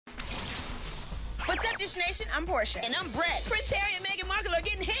What's up, Dish Nation? I'm Portia. And I'm Brett. Prince Harry and Meghan Markle are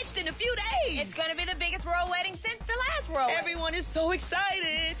getting hitched in a few days. It's going to be the biggest royal wedding since the last royal wedding. Everyone is so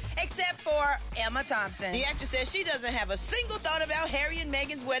excited. Except for Emma Thompson. The actress says she doesn't have a single thought about Harry and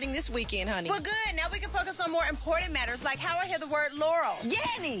Meghan's wedding this weekend, honey. Well, good. Now we can focus on more important matters, like how I hear the word laurel.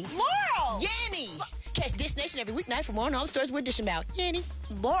 Yanny. Laurel. Yanny. Catch Dish Nation every weeknight for more on all the stories we're dishing about. Yanny.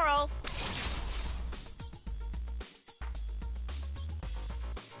 Laurel.